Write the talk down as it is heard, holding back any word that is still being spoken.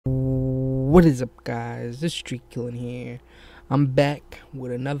What is up, guys? This is Street Killing here. I'm back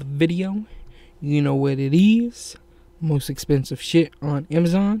with another video. You know what it is. Most expensive shit on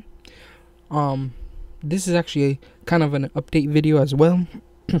Amazon. This is actually a kind of an update video as well.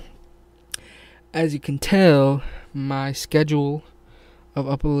 As you can tell, my schedule of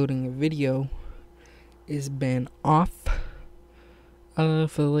uploading a video has been off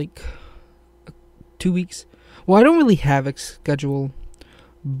for like 2 weeks. Well, I don't really have a schedule,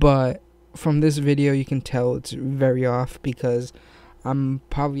 but from this video you can tell it's very off because I'm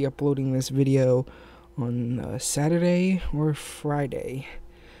probably uploading this video on Saturday or Friday.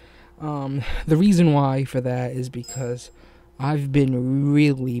 The reason why for that is because I've been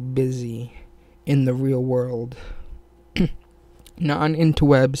really busy in the real world. Not on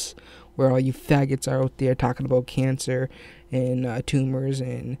interwebs, where all you faggots are out there talking about cancer and tumors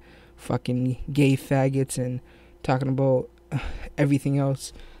and fucking gay faggots and talking about everything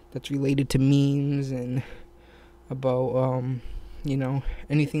else that's related to memes and about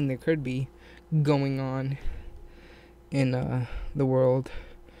anything that could be going on in the world.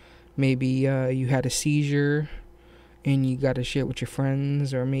 Maybe you had a seizure and you got to share it with your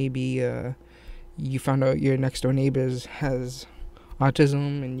friends, or maybe you found out your next door neighbor has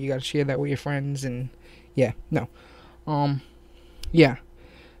autism and you got to share that with your friends. And been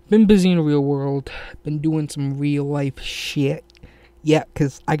busy in the real world, been doing some real life shit. Yeah,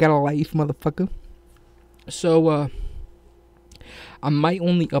 because I got a life, motherfucker. So, I might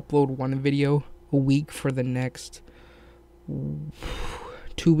only upload one video a week for the next 2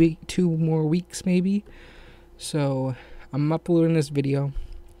 more weeks, maybe. So, I'm uploading this video,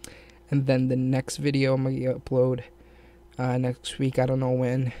 and then the next video I'm going to upload next week. I don't know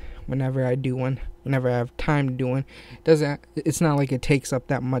when, whenever I do one, whenever I have time to do one. It's not like it takes up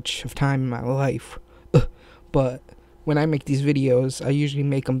that much of time in my life, but when I make these videos, I usually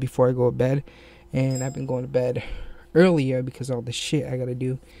make them before I go to bed, and I've been going to bed earlier because of all the shit I gotta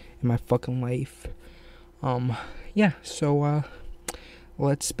do in my fucking life. So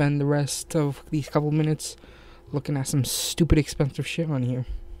let's spend the rest of these couple minutes looking at some stupid expensive shit on here.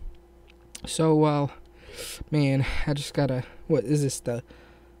 So, man, I just gotta, what is this, the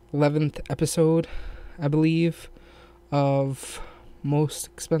 11th episode, I believe, of most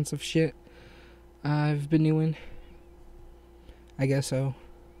expensive shit I've been doing. I guess so.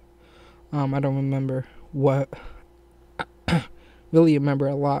 I don't remember what. Really remember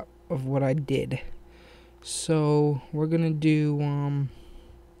a lot of what I did. So we're gonna do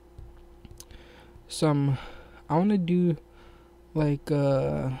some. I want to do like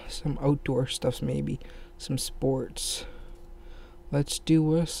some outdoor stuff, maybe some sports. Let's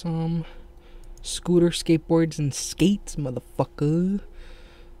do some scooter, skateboards, and skates, motherfucker.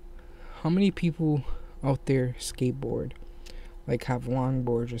 How many people out there skateboard? Like have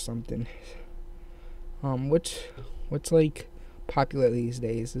longboards or something. What's like popular these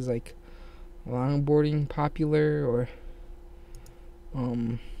days? Is like longboarding popular, or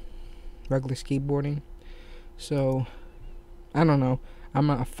regular skateboarding? So I don't know. I'm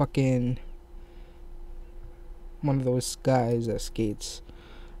not a fucking one of those guys that skates.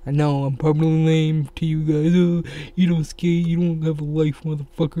 I know I'm probably lame to you guys. You don't skate, you don't have a life,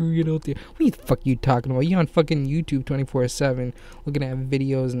 motherfucker. Get out there. What the fuck you talking about? You on fucking YouTube 24/7 looking at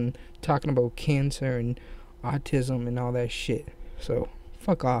videos and talking about cancer and autism and all that shit. So,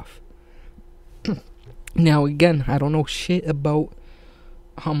 fuck off. Now, again, I don't know shit about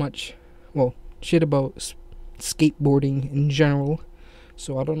shit about skateboarding in general.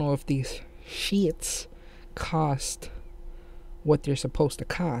 So, I don't know if these shits cost what they're supposed to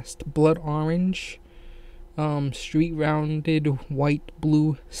cost. Blood orange, street rounded white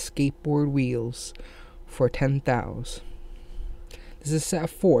blue skateboard wheels for $10,000. This is a set of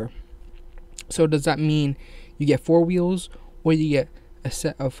 4. So does that mean you get 4 wheels, or you get a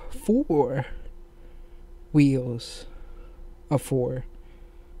set of 4 wheels of 4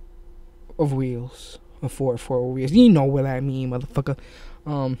 wheels? You know what I mean, motherfucker.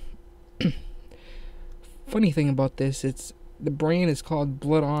 Funny thing about this, it's the brand is called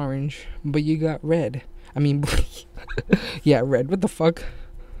Blood Orange, but you got red. I mean, yeah, red. What the fuck?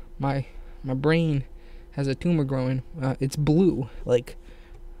 My brain has a tumor growing. It's blue. Like,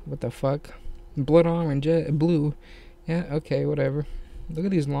 what the fuck? Blood orange, blue. Yeah, okay, whatever. Look at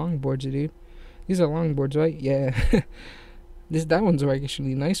these longboards, dude. These are longboards, right? Yeah. That one's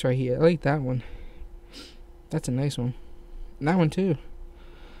actually nice right here. I like that one. That's a nice one. That one too.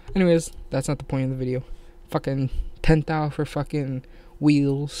 Anyways, that's not the point of the video. Fucking $10,000 for fucking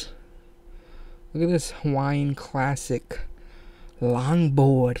wheels. Look at this Hawaiian classic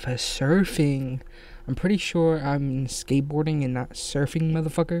longboard for surfing. I'm pretty sure I'm skateboarding and not surfing,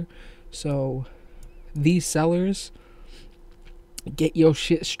 motherfucker. So these sellers, get your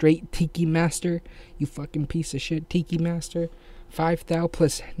shit straight, Tiki Master. You fucking piece of shit, Tiki Master. 5,000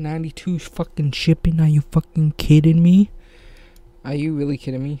 plus 92 fucking shipping. Are you fucking kidding me? Are you really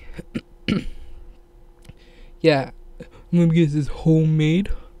kidding me? Yeah, I'm gonna get this homemade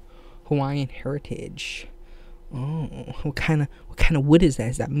Hawaiian heritage. Oh, what kind of wood is that?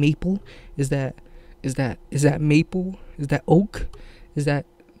 Is that maple? Is that maple? Is that oak? Is that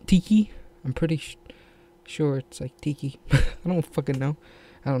tiki? I'm pretty sure it's like tiki. I don't fucking know.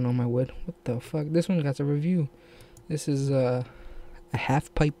 I don't know my wood. What the fuck? This one got a review. This is a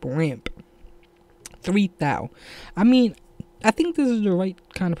half pipe ramp. 3,000. I mean, I think this is the right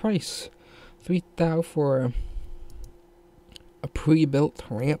kind of price. 3,000 for a pre-built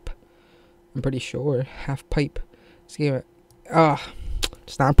ramp. I'm pretty sure. Half pipe. It's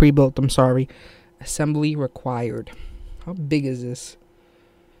not pre-built. I'm sorry. Assembly required. How big is this?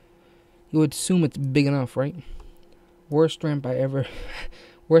 You would assume it's big enough, right? Worst ramp ever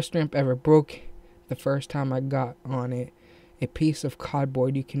broke the first time I got on it. A piece of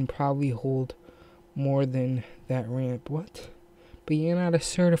cardboard. You can probably hold more than that ramp. What? But you're not a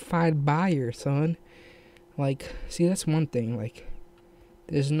certified buyer, son. Like, see, that's one thing. Like,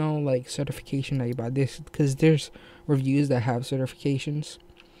 there's no, like, certification that you buy this. Because there's reviews that have certifications.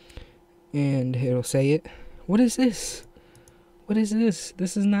 And it'll say it. What is this? What is this?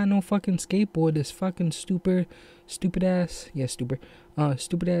 This is not no fucking skateboard. This fucking stupid ass. Yeah, stupid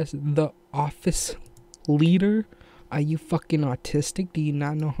ass. The office leader. Are you fucking autistic? Do you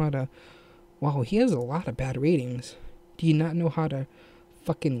not know how to... Wow, he has a lot of bad ratings. Do you not know how to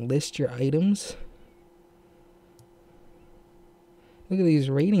fucking list your items? Look at these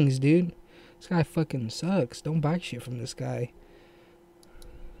ratings, dude. This guy fucking sucks. Don't buy shit from this guy.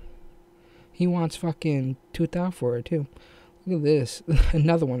 He wants fucking 2,000 for it, too. Look at this.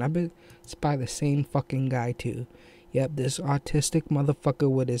 Another one. I bet it's by the same fucking guy, too. Yep, this autistic motherfucker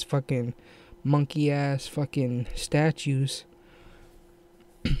with his fucking monkey-ass fucking statues.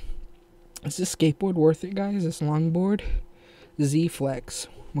 Is this skateboard worth it, guys? This longboard? Z-Flex.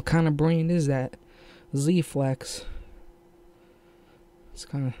 What kind of brand is that? Z-Flex. It's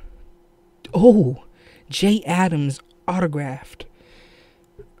kind of... Oh! J. Adams autographed.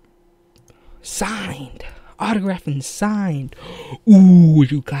 Signed. Autographed and signed. Ooh,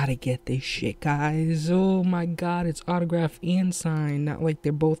 you gotta get this shit, guys. Oh my god, it's autographed and signed. Not like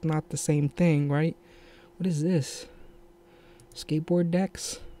they're both not the same thing, right? What is this? Skateboard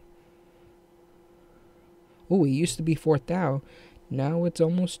decks? Oh, it used to be 4,000. Now it's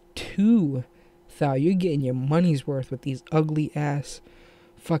almost 2,000. You're getting your money's worth with these ugly ass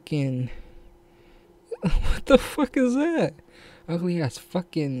fucking... What the fuck is that? Ugly ass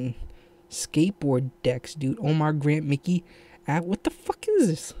fucking skateboard decks, dude. Omar Grant Mickey. What the fuck is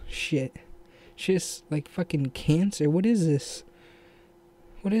this shit? Shit's like fucking cancer. What is this?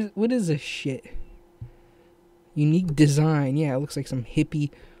 What is this shit? Unique design. Yeah, it looks like some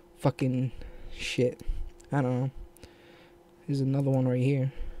hippie fucking shit. I don't know. There's another one right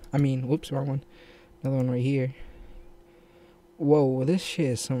here. I mean, whoops, wrong one. Another one right here. Whoa, this shit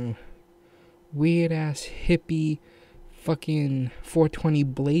is some weird ass hippie fucking 420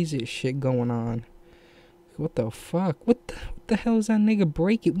 Blazers shit going on. What the fuck? What the hell is that nigga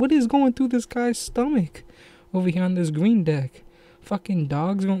breaking? What is going through this guy's stomach over here on this green deck? Fucking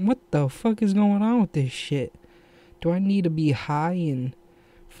dogs going... What the fuck is going on with this shit? Do I need to be high and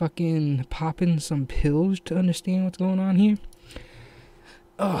fucking popping some pills to understand what's going on here?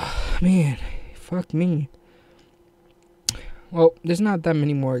 Oh, man. Fuck me. Well, there's not that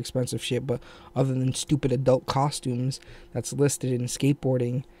many more expensive shit, but other than stupid adult costumes that's listed in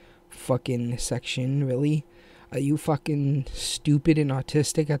skateboarding fucking section, really? Are you fucking stupid and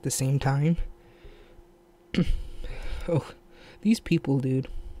autistic at the same time? Oh, these people, dude.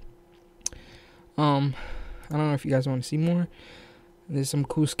 I don't know if you guys want to see more. There's some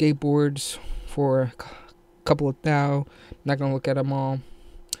cool skateboards for a couple of thou. Not gonna look at them all.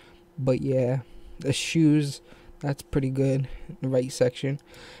 But yeah, the shoes, that's pretty good. The right section.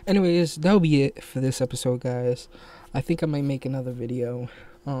 Anyways, that'll be it for this episode, guys. I think I might make another video.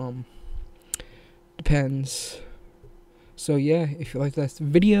 Depends. So yeah, if you like this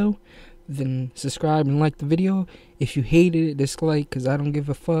video, then subscribe and like the video. If you hated it, dislike, because I don't give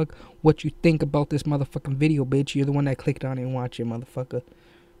a fuck what you think about this motherfucking video, bitch. You're the one that clicked on it and watched it, motherfucker.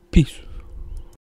 Peace.